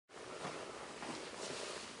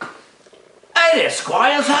Hey there,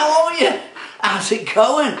 Squires, how are you? How's it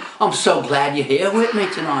going? I'm so glad you're here with me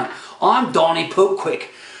tonight. I'm Donnie Poopquick.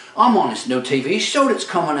 I'm on this new TV show that's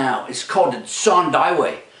coming out. It's called The Sean Dye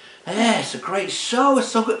Way. Yeah, it's a great show. It's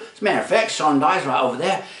so good. As a matter of fact, Sean Dye's right over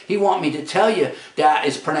there. He want me to tell you that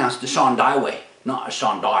it's pronounced the Sean Dye Way, not the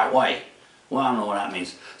Sean Dye Way. Well, I don't know what that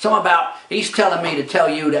means. Something about, he's telling me to tell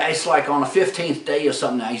you that it's like on the 15th day or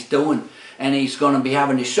something that he's doing. And he's going to be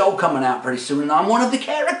having his show coming out pretty soon. And I'm one of the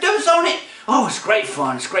characters on it. Oh, it's great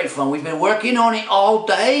fun. It's great fun. We've been working on it all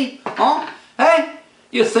day. Huh? Hey?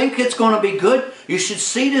 You think it's going to be good? You should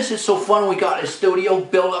see this. It's so fun. We got a studio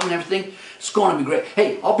built up and everything. It's going to be great.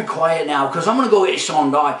 Hey, I'll be quiet now because I'm going to go get Sean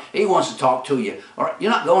Dye. He wants to talk to you. All right, you're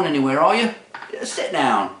not going anywhere, are you? Sit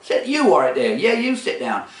down. You right there. Yeah, you sit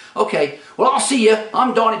down. Okay, well, I'll see you.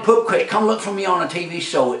 I'm Donnie Poopquick. Come look for me on a TV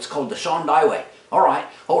show. It's called The Sean Dye Way. All right,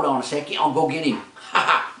 hold on a second. I'll go get him. Ha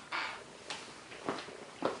ha.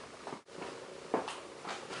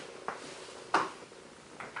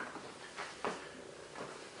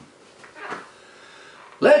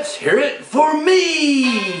 Let's hear it for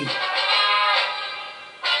me!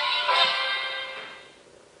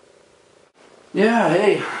 Yeah,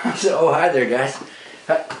 hey. Oh, hi there, guys.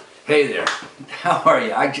 Hey there. How are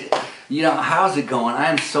you? How's it going?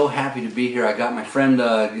 I am so happy to be here. I got my friend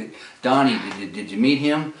Donnie. Did you meet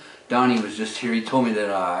him? Donnie was just here. He told me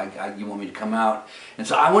that you want me to come out. And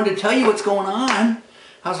so I wanted to tell you what's going on.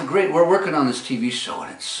 How's it great? We're working on this TV show,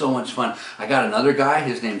 and it's so much fun. I got another guy.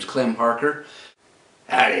 His name's Clem Parker.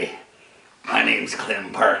 Howdy, my name's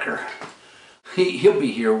Clem Parker. He'll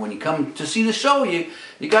be here when you come to see the show. You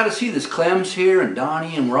got to see this. Clem's here and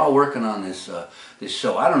Donnie, and we're all working on this this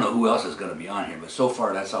show. I don't know who else is going to be on here, but so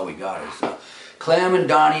far that's all we got is Clem and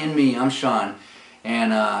Donnie and me. I'm Sean,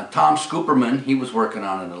 and Tom Scooperman. He was working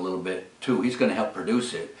on it a little bit too. He's going to help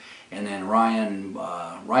produce it, and then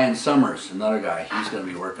Ryan Summers, another guy. He's going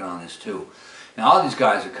to be working on this too. Now all these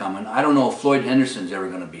guys are coming. I don't know if Floyd Henderson's ever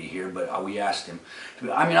going to be here, but we asked him.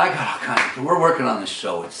 I mean, I got all kinds of, we're working on this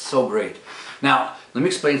show. It's so great. Now, let me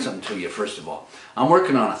explain something to you first of all. I'm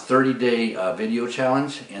working on a 30-day video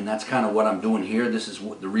challenge, and that's kind of what I'm doing here. This is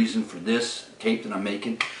the reason for this tape that I'm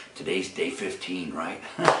making. Today's day 15, right?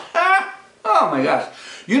 Oh my gosh.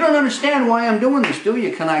 You don't understand why I'm doing this, do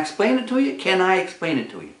you? Can I explain it to you? Can I explain it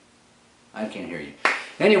to you? I can't hear you.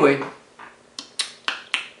 Anyway,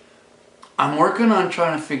 I'm working on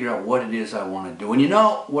trying to figure out what it is I want to do. And you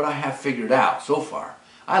know what I have figured out so far?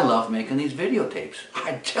 I love making these videotapes.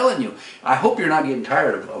 I'm telling you, I hope you're not getting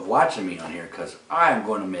tired of watching me on here because I am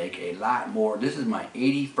going to make a lot more. This is my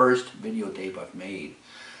 81st videotape I've made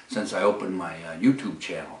since I opened my YouTube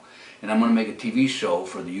channel. And I'm going to make a TV show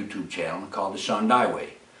for the YouTube channel called The Sean Dye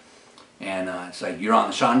Way. And it's like, you're on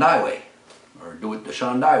the Sean Dye Way. Or do it the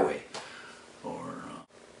Sean Dye Way. Or,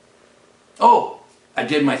 oh! I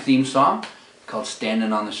did my theme song called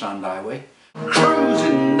Standing on the Sean Dye Way.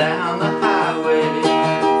 Cruising down the highway.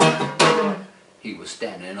 He was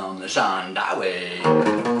standing on the Sean Dye Way.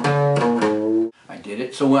 I did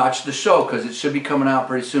it. So watch the show because it should be coming out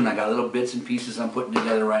pretty soon. I got little bits and pieces I'm putting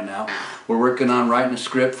together right now. We're working on writing a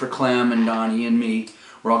script for Clem and Donnie and me.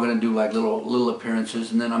 We're all going to do like little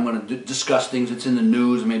appearances, and then I'm going to discuss things that's in the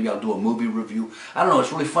news. Maybe I'll do a movie review. I don't know,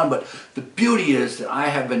 it's really fun, but the beauty is that I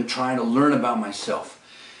have been trying to learn about myself.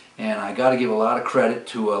 And I got to give a lot of credit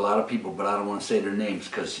to a lot of people, but I don't want to say their names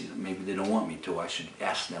because maybe they don't want me to. I should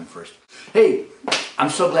ask them first. Hey,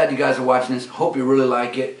 I'm so glad you guys are watching this. Hope you really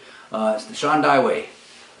like it. It's the Sean Dye Way.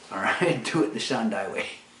 All right, do it the Sean Dye Way.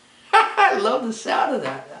 I love the sound of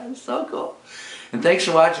that. That's so cool. And thanks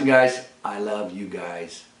for watching, guys. I love you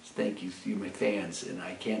guys. Thank you, you my fans, and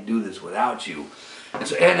I can't do this without you.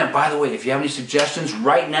 And by the way, if you have any suggestions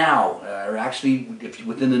right now, or actually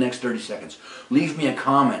within the next 30 seconds, leave me a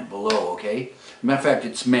comment below, okay? Matter of fact,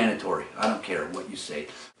 it's mandatory. I don't care what you say.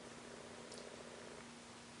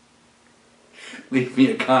 Leave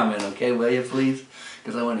me a comment, okay, will you please?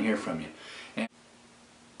 Because I want to hear from you. And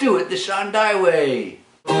do it the Sean Dye Way.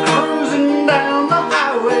 Cruising down the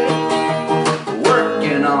highway,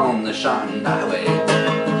 working on the Sean Dye Way.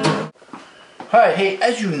 Hi, hey,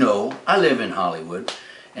 as you know, I live in Hollywood,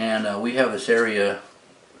 and we have this area.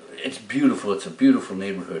 It's beautiful. It's a beautiful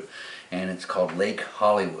neighborhood, and it's called Lake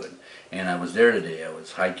Hollywood. And I was there today. I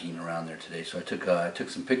was hiking around there today, so I took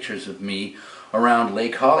some pictures of me around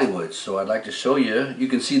Lake Hollywood. So I'd like to show you. You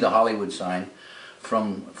can see the Hollywood sign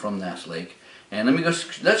from that lake. And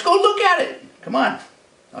let's go look at it. Come on,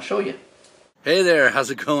 I'll show you. Hey there, how's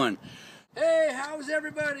it going? Hey, how's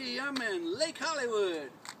everybody? I'm in Lake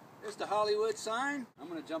Hollywood. There's the Hollywood sign. I'm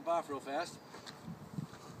going to jump off real fast.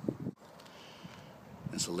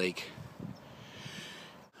 That's a lake.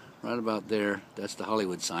 right about there. That's the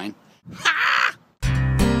Hollywood sign. The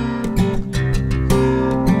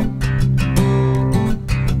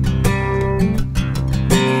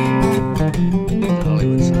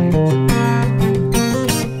Hollywood sign.